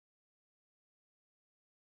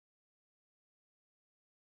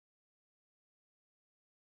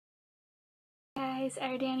guys,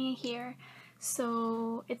 Ardania here.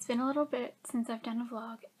 So it's been a little bit since I've done a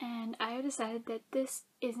vlog, and I have decided that this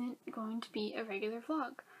isn't going to be a regular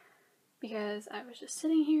vlog because I was just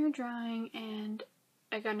sitting here drawing and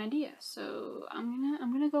I got an idea. So I'm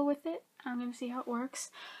gonna go with it. I'm gonna see how it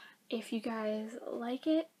works. If you guys like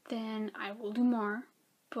it, then I will do more,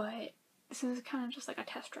 but this is kind of just like a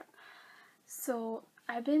test run. So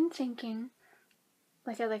I've been thinking,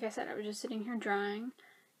 like I said, I was just sitting here drawing,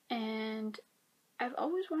 and I've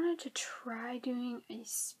always wanted to try doing a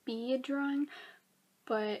speed drawing,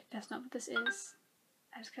 but that's not what this is.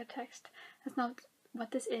 I just got a text. That's not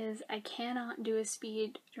what this is. I cannot do a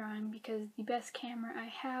speed drawing because the best camera I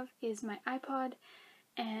have is my iPod,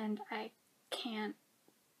 and I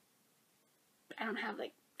don't have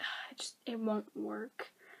it won't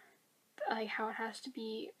work. Like how it has to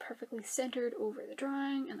be perfectly centered over the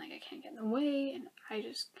drawing, and like I can't get in the way, and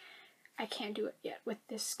I can't do it yet with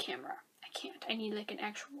this camera. I can't. I need like an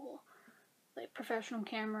actual professional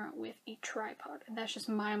camera with a tripod, and that's just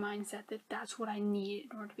my mindset that that's what I need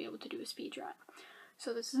in order to be able to do a speed drawing.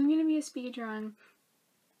 So this isn't going to be a speed drawing,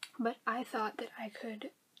 but I thought that I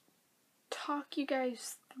could talk you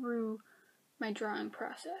guys through my drawing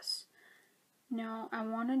process. Now I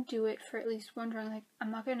want to do it for at least one drawing. Like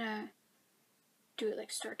I'm not gonna do it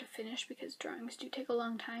like start to finish because drawings do take a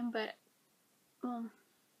long time, but well,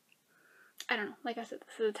 I don't know. Like I said,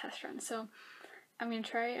 this is a test run, so I'm gonna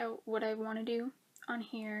try out what I want to do on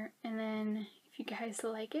here, and then if you guys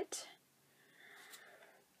like it,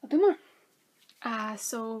 I'll do more.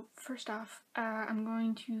 So first off, I'm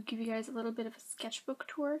going to give you guys a little bit of a sketchbook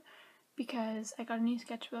tour because I got a new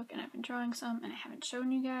sketchbook and I've been drawing some and I haven't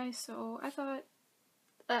shown you guys, so I thought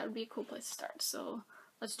that would be a cool place to start. So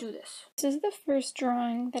let's do this. This is the first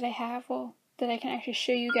drawing that I have, that I can actually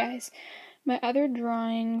show you guys. My other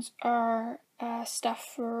drawings are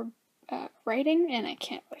stuff for writing, and I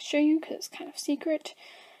can't really show you because it's kind of secret.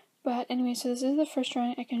 But anyway, so this is the first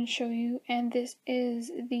drawing I can show you, and this is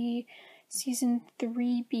the Season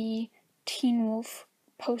 3B Teen Wolf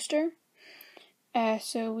poster.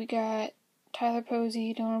 So we got Tyler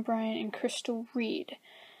Posey, Dylan O'Brien, and Crystal Reed.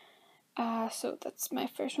 So that's my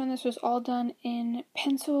first one. This was all done in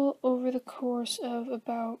pencil over the course of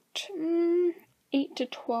about 8 to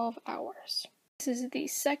 12 hours. This is the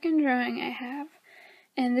second drawing I have,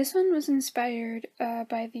 and this one was inspired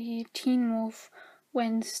by the Teen Wolf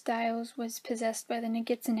when Styles was possessed by the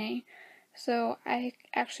Nagitsune. So I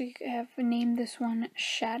actually have named this one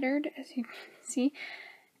Shattered, as you can see.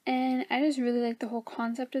 And I just really like the whole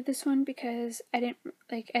concept of this one because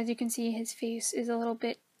as you can see, his face is a little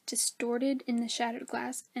bit distorted in the shattered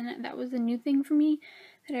glass, and that was a new thing for me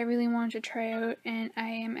that I really wanted to try out, and I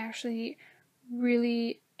am actually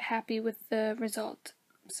really happy with the result.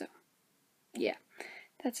 So yeah,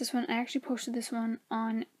 that's this one. I actually posted this one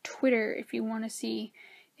on Twitter if you want to see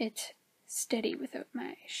it steady without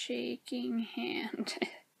my shaking hand.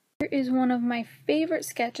 Here is one of my favorite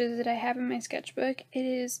sketches that I have in my sketchbook. It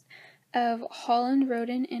is of Holland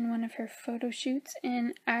Roden in one of her photo shoots,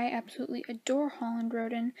 and I absolutely adore Holland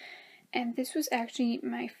Roden, and this was actually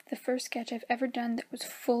the first sketch I've ever done that was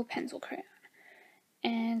full pencil crayon.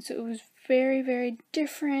 And so it was very, very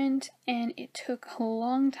different, and it took a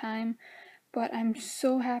long time, but I'm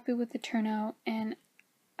so happy with the turnout, and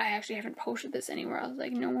I actually haven't posted this anywhere else.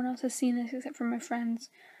 Like, no one else has seen this except for my friends.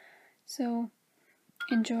 So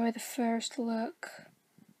enjoy the first look.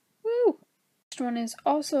 Woo! Next one is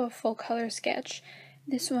also a full color sketch.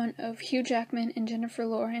 This one of Hugh Jackman and Jennifer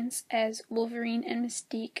Lawrence as Wolverine and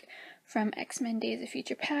Mystique from X-Men Days of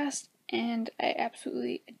Future Past, and I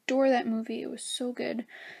absolutely adore that movie. It was so good.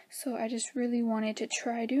 So I just really wanted to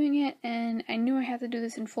try doing it, and I knew I had to do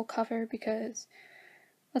this in full cover because,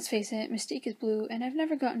 let's face it, Mystique is blue, and I've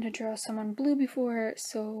never gotten to draw someone blue before,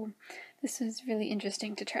 so this is really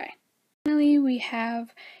interesting to try. Finally, we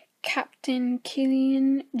have Captain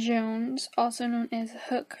Killian Jones, also known as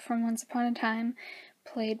Hook from Once Upon a Time,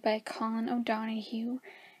 played by Colin O'Donoghue,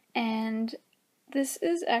 and this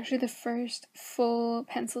is actually the first full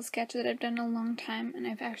pencil sketch that I've done in a long time, and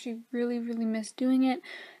I've actually really, really missed doing it,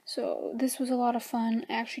 so this was a lot of fun.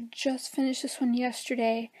 I actually just finished this one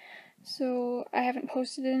yesterday, so I haven't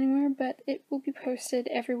posted it anywhere, but it will be posted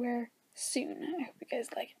everywhere soon. I hope you guys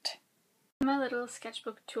like it. My little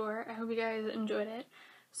sketchbook tour, I hope you guys enjoyed it.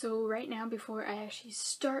 So right now, before I actually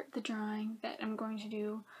start the drawing that I'm going to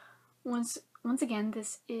do, once again,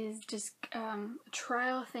 this is just a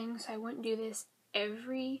trial thing, so I wouldn't do this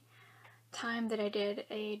every time that I did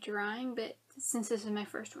a drawing, but since this is my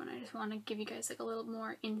first one, I just want to give you guys like a little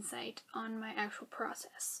more insight on my actual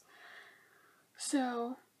process.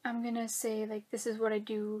 So I'm gonna say, like, this is what I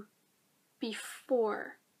do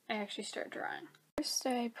before I actually start drawing. First,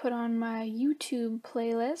 I put on my YouTube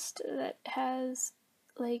playlist that has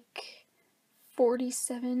like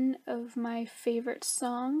 47 of my favorite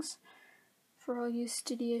songs. For all you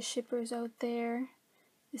Stydia shippers out there,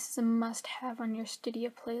 this is a must-have on your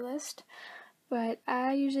Stydia playlist. But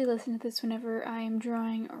I usually listen to this whenever I am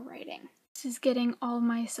drawing or writing. This is getting all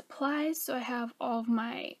my supplies, so I have all of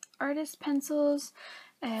my artist pencils,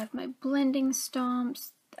 I have my blending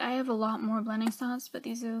stomps. I have a lot more blending stomps, but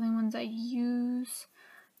these are the only ones I use,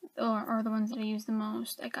 or the ones that I use the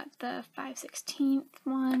most. I got the 5/16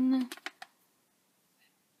 one,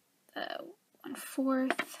 the 1/4.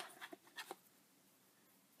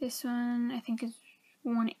 This one I think is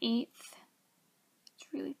 1/8. It's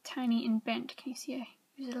really tiny and bent. Can you see I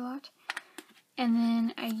use it a lot? And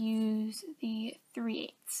then I use the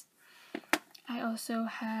 3/8. I also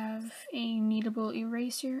have a kneadable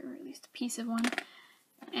eraser, or at least a piece of one,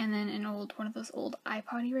 and then one of those old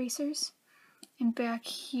iPod erasers. And back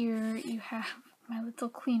here you have my little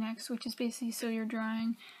Kleenex, which is basically so you're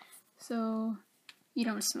drawing so you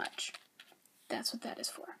don't smudge. That's what that is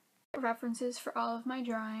for. References for all of my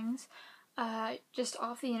drawings, just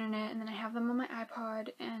off the internet, and then I have them on my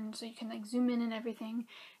iPod, and so you can like zoom in and everything.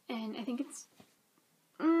 And I think it's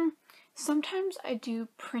sometimes I do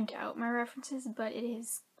print out my references, but it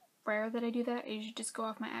is rare that I do that. I usually just go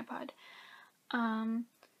off my iPod.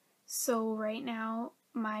 So right now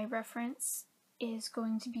my reference is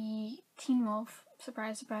going to be Teen Wolf.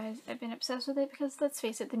 Surprise, surprise. I've been obsessed with it because, let's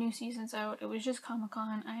face it, the new season's out. It was just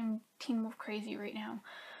Comic-Con. I'm Teen Wolf crazy right now.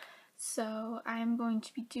 So I'm going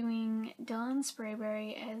to be doing Dylan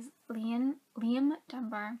Sprayberry as Liam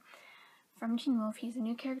Dunbar from Teen Wolf. He's a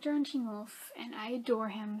new character on Teen Wolf, and I adore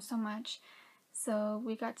him so much. So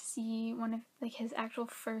we got to see one of like his actual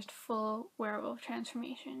first full werewolf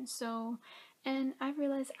transformation. So, and I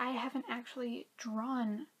realized I haven't actually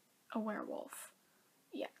drawn a werewolf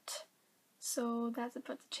yet. So that's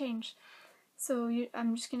about to change. So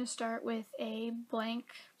I'm just going to start with a blank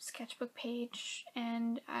sketchbook page,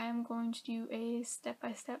 and I'm going to do a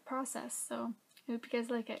step-by-step process. So I hope you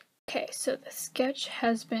guys like it. Okay, so the sketch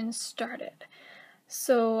has been started.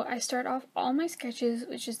 So I start off all my sketches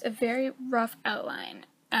with just a very rough outline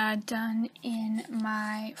done in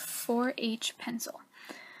my 4H pencil.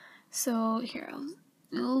 So here,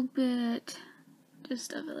 a little bit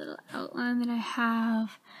just of a little outline that I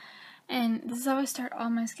have, and this is how I start all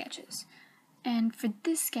my sketches. And for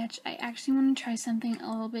this sketch, I actually want to try something a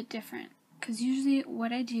little bit different, because usually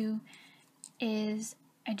what I do is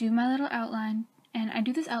I do my little outline, and I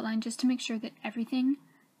do this outline just to make sure that everything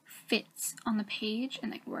fits on the page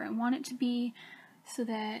and like where I want it to be, so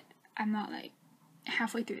that I'm not like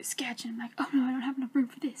halfway through the sketch and I'm like, oh no, I don't have enough room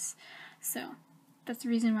for this. So that's the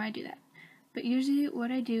reason why I do that. But usually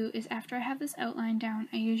what I do is after I have this outline down,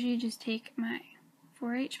 I usually just take my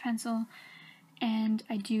 4H pencil and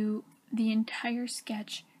I do the entire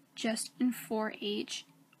sketch just in 4H,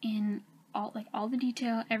 in all the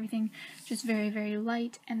detail, everything just very, very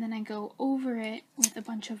light, and then I go over it with a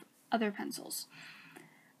bunch of other pencils.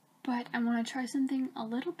 But I want to try something a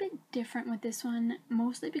little bit different with this one,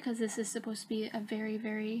 mostly because this is supposed to be a very,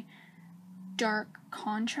 very dark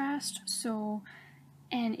contrast,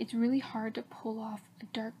 and it's really hard to pull off a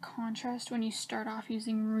dark contrast when you start off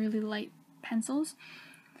using really light pencils.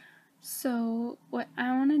 So what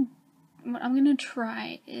I'm gonna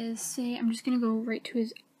try is, say I'm just gonna go right to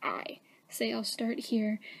his eye. Say I'll start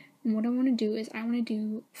here, and what I want to do is I want to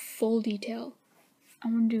do full detail. I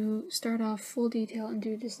want to start off full detail and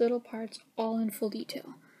do just little parts all in full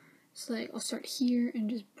detail. So like I'll start here and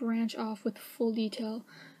just branch off with full detail,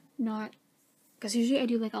 not because usually I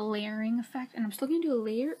do like a layering effect, and I'm still gonna do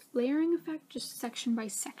a layering effect just section by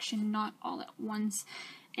section, not all at once.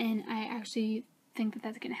 And I actually think that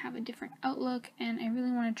that's gonna have a different outlook, and I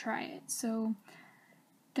really want to try it. So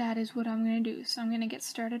that is what I'm gonna do. So I'm gonna get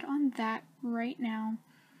started on that right now,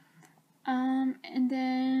 and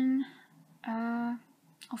then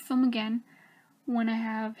I'll film again when I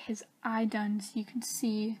have his eye done so you can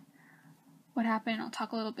see what happened. I'll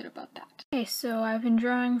talk a little bit about that. Okay, so I've been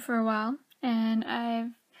drawing for a while, and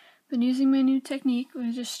I've been using my new technique, which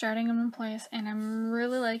is just starting them in place, and I'm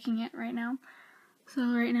really liking it right now. So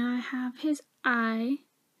right now I have his eye.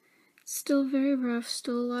 Still very rough,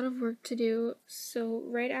 still a lot of work to do. So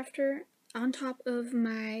right after, on top of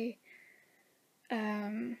my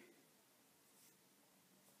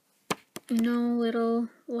little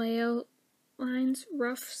layout lines,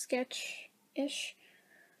 rough sketch-ish,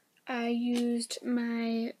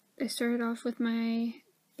 I started off with my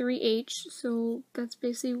 3H, so that's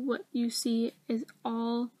basically what you see is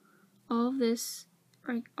all of this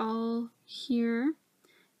like all here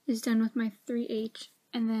is done with my 3H,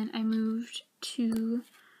 and then I moved to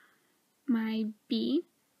my B,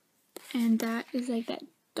 and that is like that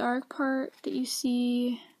dark part that you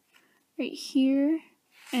see right here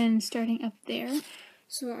and starting up there.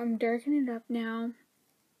 So I'm darkening it up now,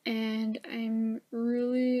 and I'm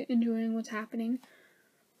really enjoying what's happening.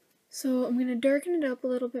 So I'm gonna darken it up a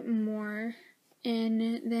little bit more, and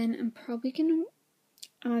then I'm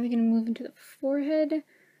either gonna move into the forehead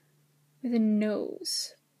or the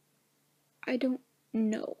nose. I don't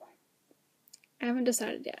know. I haven't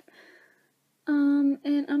decided yet.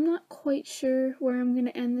 And I'm not quite sure where I'm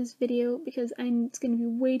gonna end this video because it's gonna be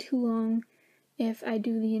way too long if I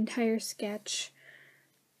do the entire sketch,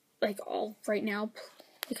 like all right now,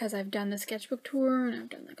 because I've done the sketchbook tour and I've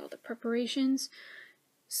done like all the preparations.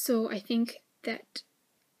 So I think that,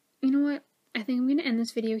 you know what? I think I'm gonna end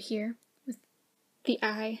this video here with the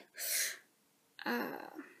eye. I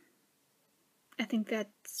think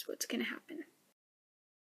that's what's gonna happen.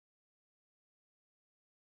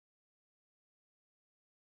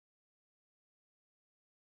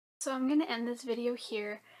 So I'm gonna end this video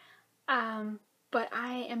here, but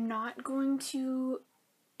I am not going to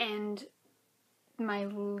end my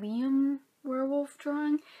Liam werewolf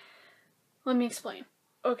drawing. Let me explain.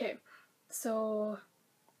 Okay, so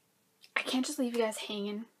I can't just leave you guys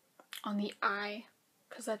hanging on the eye,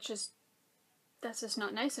 because that's just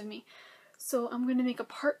not nice of me. So I'm gonna make a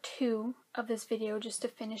part 2 of this video just to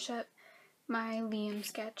finish up my Liam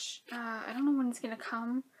sketch. I don't know when it's gonna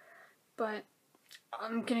come, but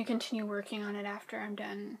I'm gonna continue working on it after I'm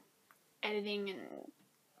done editing and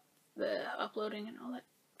the uploading and all that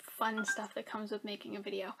fun stuff that comes with making a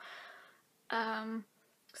video.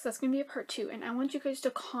 So that's gonna be a part 2, and I want you guys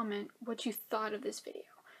to comment what you thought of this video,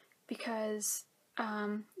 because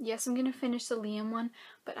yes, I'm gonna finish the Liam one,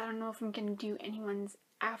 but I don't know if I'm gonna do anyone's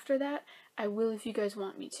after that. I will if you guys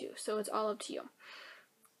want me to, so it's all up to you.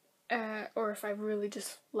 Or if I really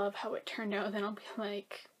just love how it turned out, then I'll be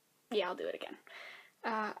like, yeah, I'll do it again.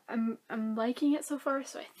 I'm liking it so far,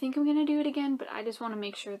 so I think I'm gonna do it again, but I just want to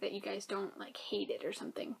make sure that you guys don't like hate it or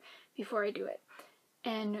something before I do it.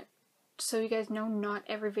 And so you guys know, not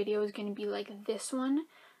every video is gonna be like this one.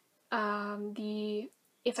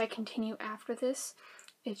 If I continue after this,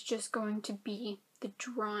 it's just going to be the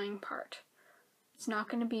drawing part. It's not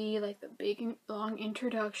going to be like the big long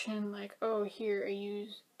introduction, like, oh, here I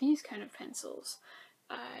use these kind of pencils,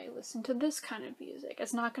 I listen to this kind of music.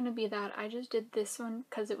 It's not going to be that. I just did this one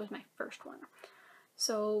because it was my first one.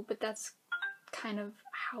 So, but that's kind of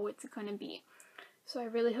how it's going to be. So I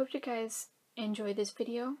really hope you guys enjoyed this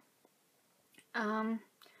video. I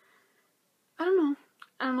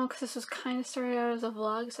don't know, because this was kind of started out as a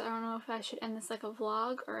vlog, so I don't know if I should end this like a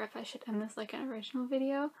vlog or if I should end this like an original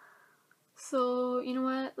video. So, you know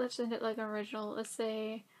what? Let's end it like an original. Let's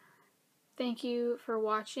say, thank you for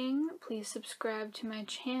watching. Please subscribe to my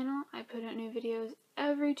channel. I put out new videos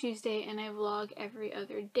every Tuesday and I vlog every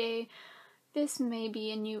other day. This may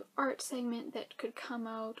be a new art segment that could come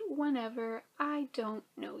out whenever. I don't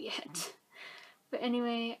know yet. But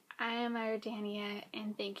anyway, I am Iridania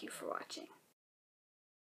and thank you for watching.